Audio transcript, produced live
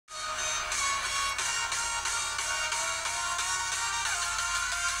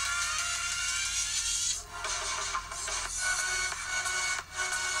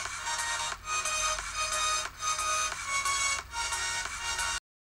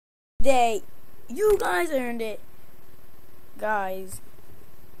You guys earned it. Guys,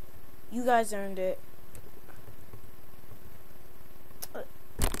 you guys earned it.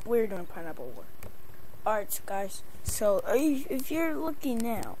 We're doing Pineapple War. Alright, guys. So, if you're looking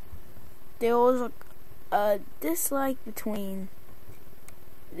now, there was a dislike between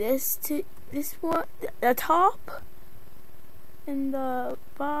this one, the top, and the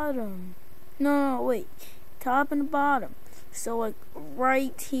bottom. No, wait. Top and the bottom. So, like,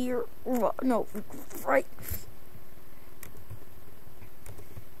 right here. No, right.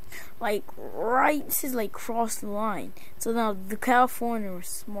 Like, right. This is like cross the line. So now the California was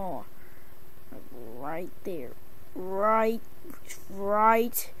small. Like, right there. Right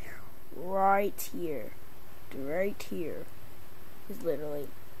here. Right here is literally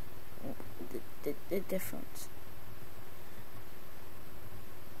the difference.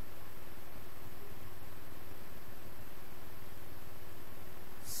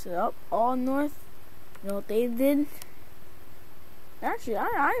 So up all north, you know what they did? Actually,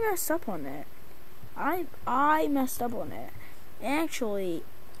 I messed up on that. I messed up on that. Actually,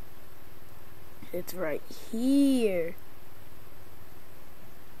 it's right here.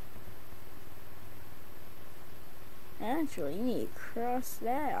 Actually, you need to cross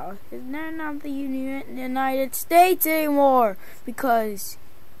that out. It's not the United States anymore. Because,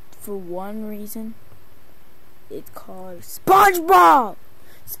 for one reason, it's called SpongeBob.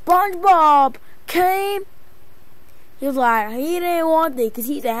 SpongeBob came. He was like, he didn't want it because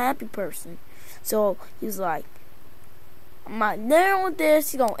he's a happy person. So, he was like, I'm not done with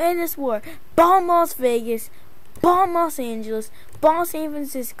this. He's going to end this war. Bomb Las Vegas. Bomb Los Angeles. Bomb San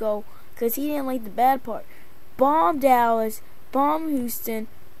Francisco. Because he didn't like the bad part. Bomb Dallas. Bomb Houston.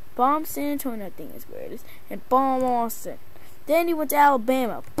 Bomb San Antonio, I think is where it is. And bomb Austin. Then he went to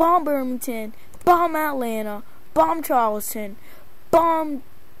Alabama. Bomb Birmingham. Bomb Atlanta. Bomb Charleston. Bomb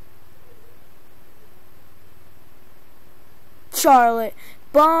Charlotte,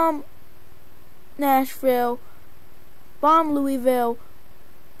 bomb Nashville, bomb Louisville,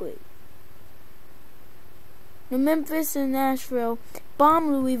 Memphis and Nashville,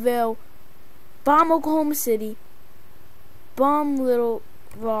 bomb Louisville, bomb Oklahoma City, bomb Little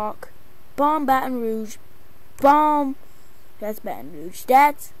Rock, bomb Baton Rouge, bomb, that's Baton Rouge,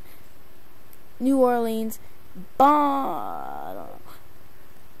 that's New Orleans, bomb, I don't know.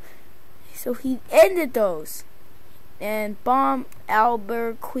 So he ended those. And bomb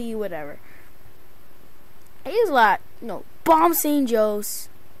Albuquerque, whatever. He was like, bomb St. Joe's.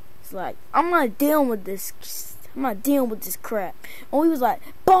 He's like, I'm not dealing with this. I'm not dealing with this crap. And he was like,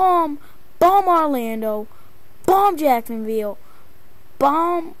 bomb Orlando, bomb Jacksonville,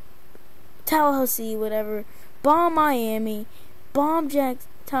 bomb Tallahassee, whatever, bomb Miami, bomb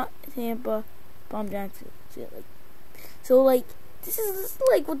Tampa, bomb Jackson. So like, this is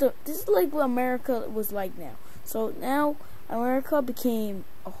like what America was like now. So now America became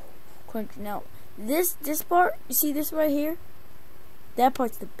a country. Now this part, you see this right here? That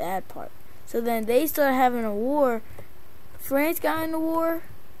part's the bad part. So then they started having a war. France got in the war.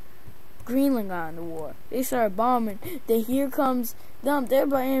 Greenland got in the war. They started bombing. Then here comes them. They're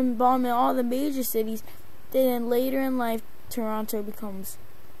bombing all the major cities. Then later in life, Toronto becomes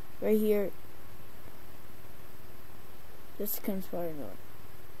right here. This becomes part of North.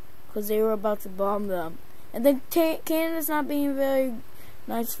 Because they were about to bomb them. And then Canada's not being a very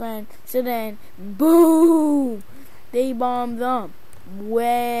nice friend. So then, boom! They bombed them.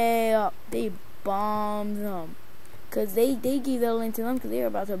 Way up. They bombed them. Because they gave that land to them because they were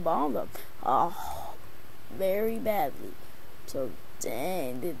about to bomb them. Oh, very badly. So,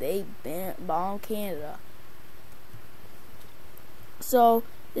 dang, did they bomb Canada. So,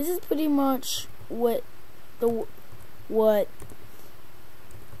 this is pretty much what it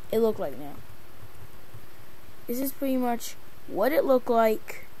looked like now. This is pretty much what it looked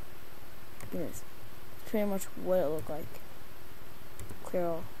like. Yes, pretty much what it looked like.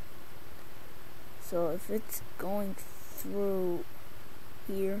 Clear. So if it's going through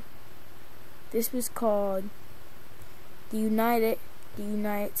here, this was called the United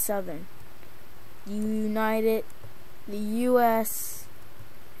Southern. The U.S.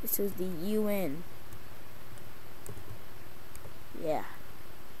 This was the UN. Yeah.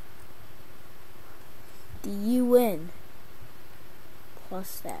 The UN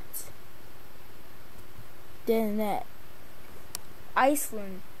plus that. Then that.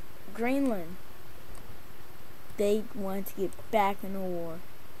 Iceland, Greenland, they wanted to get back in the war.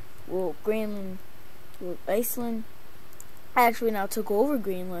 Well, Iceland actually now took over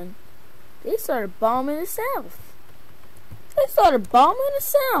Greenland. They started bombing the South.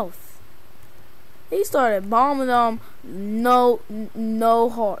 They started bombing them. No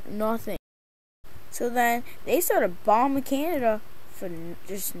heart, nothing. So then they started bombing Canada for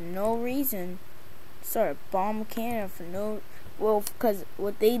just no reason. Started bombing Canada for no, well, because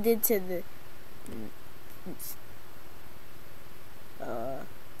what they did to the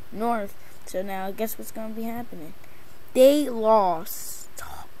North. So now guess what's gonna be happening? They lost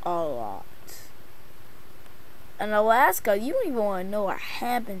a lot. And Alaska, you don't even want to know what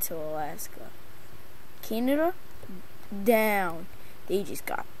happened to Alaska. Canada, down. They just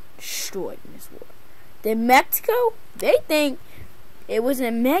got destroyed in this war. Then Mexico, they think it was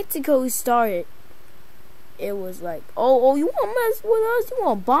in Mexico who started. It was like, oh, you want to mess with us? You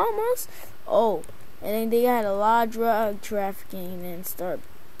want to bomb us? Oh, and then they had a lot of drug trafficking and start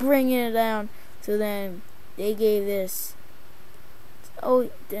bringing it down. So then they gave this.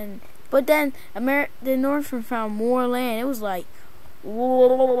 But then the Northmen found more land. It was like,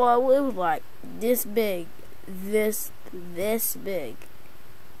 whoa, it was like this big, this big,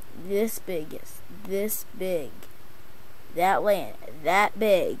 this big, yes, this big. That land, that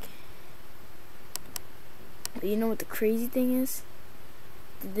big. But you know what the crazy thing is?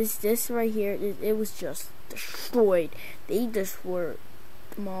 This right here, it was just destroyed. They just were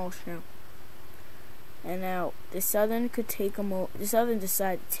demolished now. And now the Southern could take them over. The Southern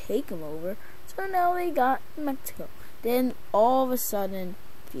decided to take them over. So now they got Mexico. Then all of a sudden,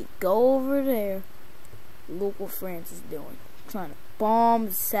 if you go over there, look what France is doing. Trying to bomb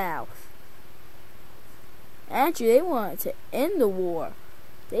the South. Actually, they wanted to end the war.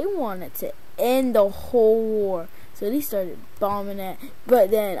 They wanted to end the whole war. So they started bombing that. But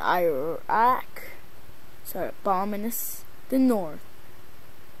then Iraq started bombing the North.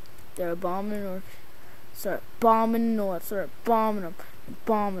 They were bombing the North. Started bombing the North. Started bombing them.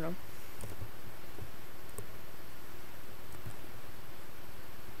 Bombing them.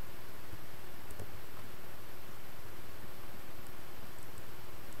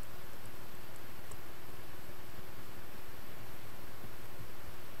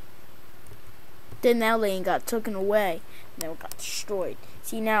 Then now they got taken away. And then it got destroyed.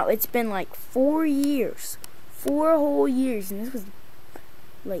 See, now it's been like 4 years. 4 whole years. And this was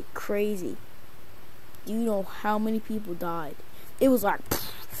like crazy. Do you know how many people died? It was like,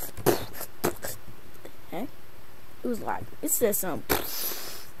 hey? It was like, it says something.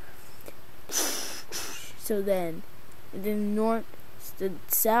 So then the North, the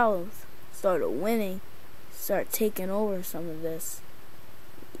South started winning, started taking over some of this.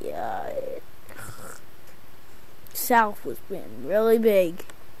 Yeah, South was being really big.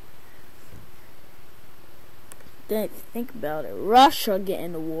 Then if you think about it, Russia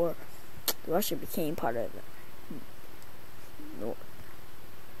getting the war. Russia became part of the North.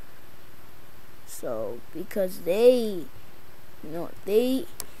 So because they wanted to be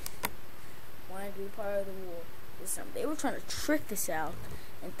part of the war. They were trying to trick the South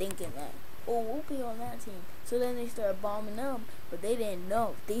and thinking that, oh, we'll be on that team. So then they started bombing them, but they didn't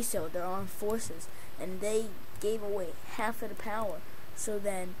know. They sold their armed forces, and they gave away half of the power. So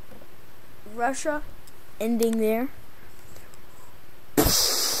then Russia ending there.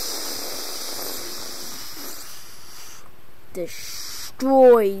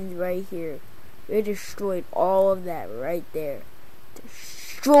 Destroyed right here. They destroyed all of that right there.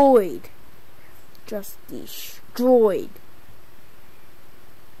 Destroyed. Just destroyed.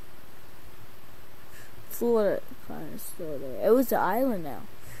 Florida kind of still there. It was an island now.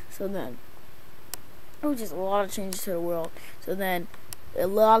 So then it was just a lot of changes to the world. So then a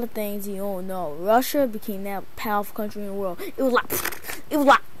lot of things you don't know. Russia became that powerful country in the world. It was like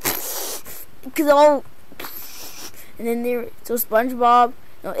because all. And then so SpongeBob,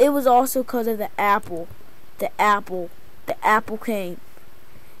 no, it was also because of the apple. The apple came.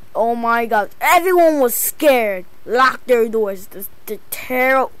 Oh my God, everyone was scared. Locked their doors. The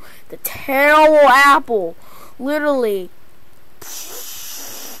terrible apple. Literally,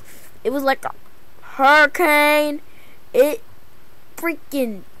 it was like a hurricane. It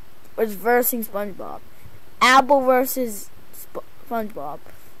freaking was versing SpongeBob. Apple versus SpongeBob.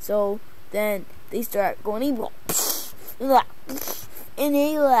 So then they start going evil. And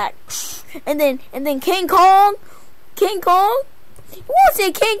then King Kong. You won't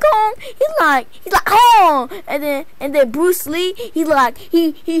say King Kong. He's like Kong. And then Bruce Lee. He's like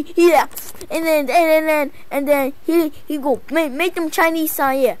yeah. And then he go make them Chinese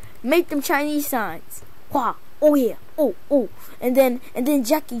signs. Yeah, make them Chinese signs. Wow. Oh yeah. Oh. And then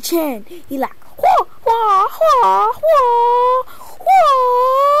Jackie Chan. He like wah wah wah wah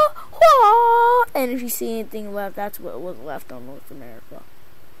wah wah. And if you see anything left, that's what was left on North America.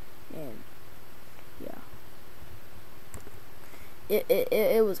 And yeah.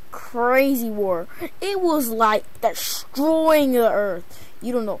 It was crazy war. It was like destroying the earth.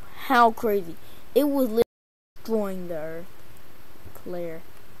 You don't know how crazy. It was literally destroying the earth. Clear.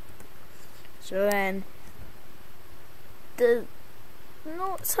 So then,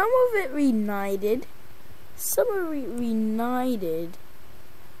 some of it reunited. Some of it reunited,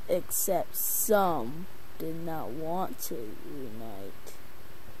 except some did not want to reunite.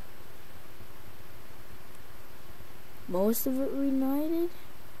 Most of it reunited,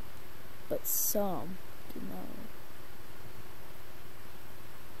 but some did not.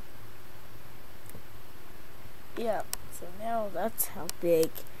 Yeah, so now that's how big.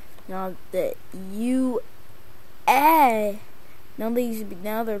 Now the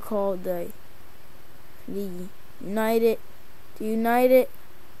now they're called the United.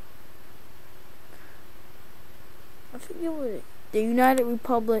 I forget what it. The United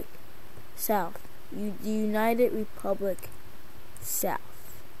Republic South. The United Republic South.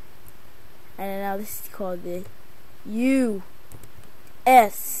 And now this is called the USA.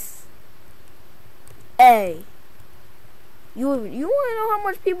 You want to know how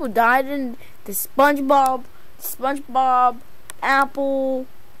much people died in the SpongeBob, Apple,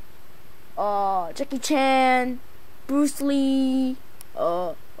 Jackie Chan, Bruce Lee,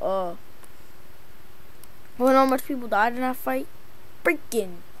 you know how much people died in that fight?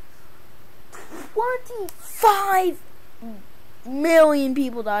 Freaking 25 million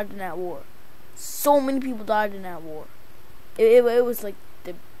people died in that war. So many people died in that war. It was like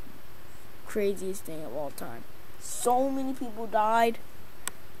the craziest thing of all time. So many people died.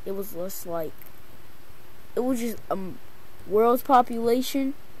 It was just like, it was just world's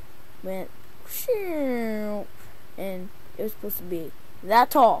population went and it was supposed to be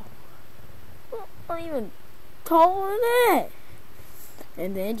that tall. Well, not even taller than that.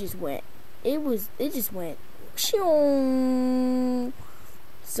 And then it just went.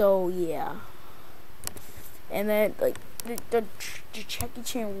 So yeah. And then like the Jackie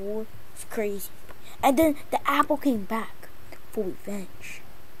Chan war was crazy. And then the Apple came back for revenge.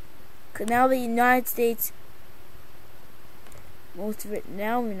 Cause now the United States, most of it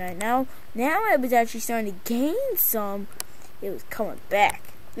now it was actually starting to gain some. It was coming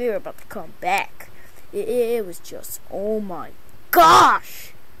back. We were about to come back. It was just, oh my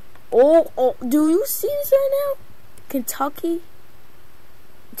gosh. Oh, do you see this right now? Kentucky,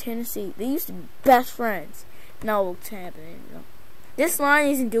 Tennessee, they used to be best friends. Now what's happening? This line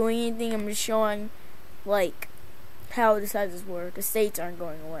isn't doing anything. I'm just showing like how the sizes were. The states aren't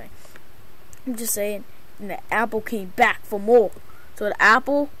going away. I'm just saying. And the Apple came back for more. So the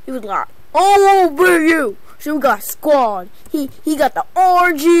Apple, he was like, all over you. So we got a squad. He got the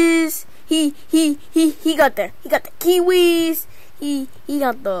oranges. He got the kiwis. He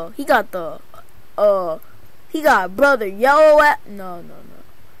got brother yellow no.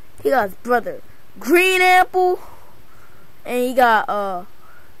 He got his brother green apple, and he got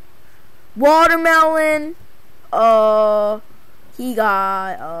watermelon. He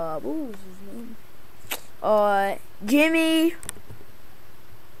got what was his name? Jimmy.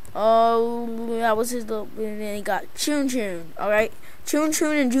 That was his little. And then he got Chun. All right, Chun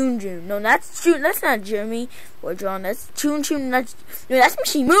and Jun. No, that's not Jimmy or John. That's Chun. That's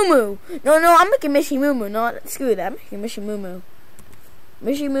Mishy Moo. No, I'm making Mishy Moo. No, screw that. I'm making Mishy Moo.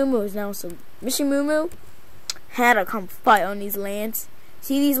 Mishy Moo is now some. Mishy Moo had to come fight on these lands.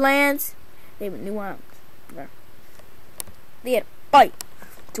 See these lands? They were new arms. They had to fight.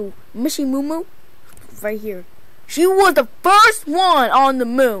 So Mishy Moo, right here. She was the first one on the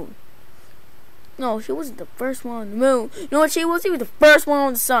moon. No, she wasn't the first one on the moon. You know what she was? She was the first one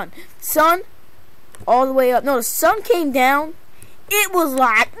on the sun. Sun, all the way up. No, the sun came down. It was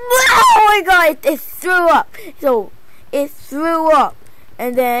like, oh my god, it threw up. So, it threw up.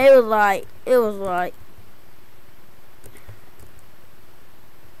 And then it was like, it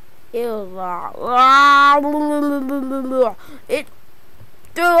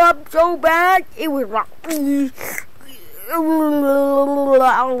threw up so bad, it was like,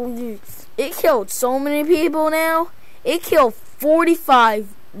 it killed so many people now. It killed 45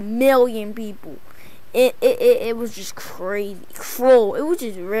 million people. It was just crazy, cruel. It was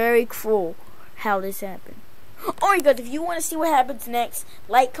just very cruel how this happened. Alright guys, if you want to see what happens next,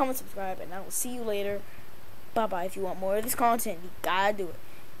 like, comment, subscribe, and I will see you later. Bye bye. If you want more of this content, you gotta do it.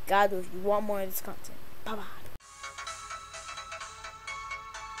 If you want more of this content. Bye bye.